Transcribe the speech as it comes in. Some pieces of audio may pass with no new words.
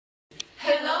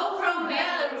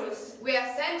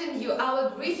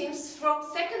Greetings from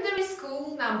secondary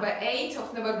school number 8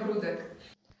 of Navahrudak.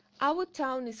 Our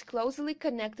town is closely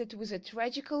connected with the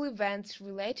tragical events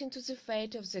relating to the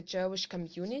fate of the Jewish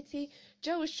community,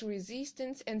 Jewish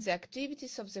resistance and the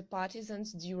activities of the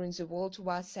Partisans during the World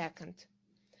War II.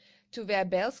 Tuvia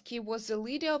Belsky was the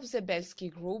leader of the Belsky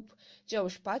group,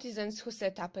 Jewish partisans who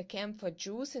set up a camp for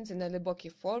Jews in the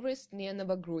Naliboki forest near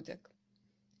Navahrudak.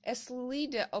 As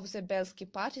leader of the Belsky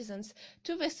partisans,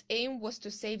 Tuvia's aim was to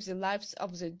save the lives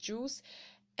of the Jews,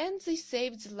 and they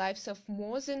saved the lives of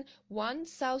more than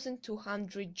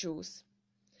 1,200 Jews.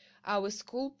 Our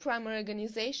school, primary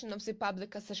organization of the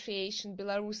Public Association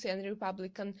Belarusian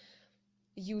Republican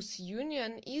Youth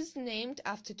Union, is named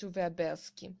after Tuvia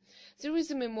Belsky. There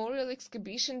is a memorial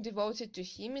exhibition devoted to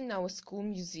him in our school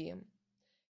museum.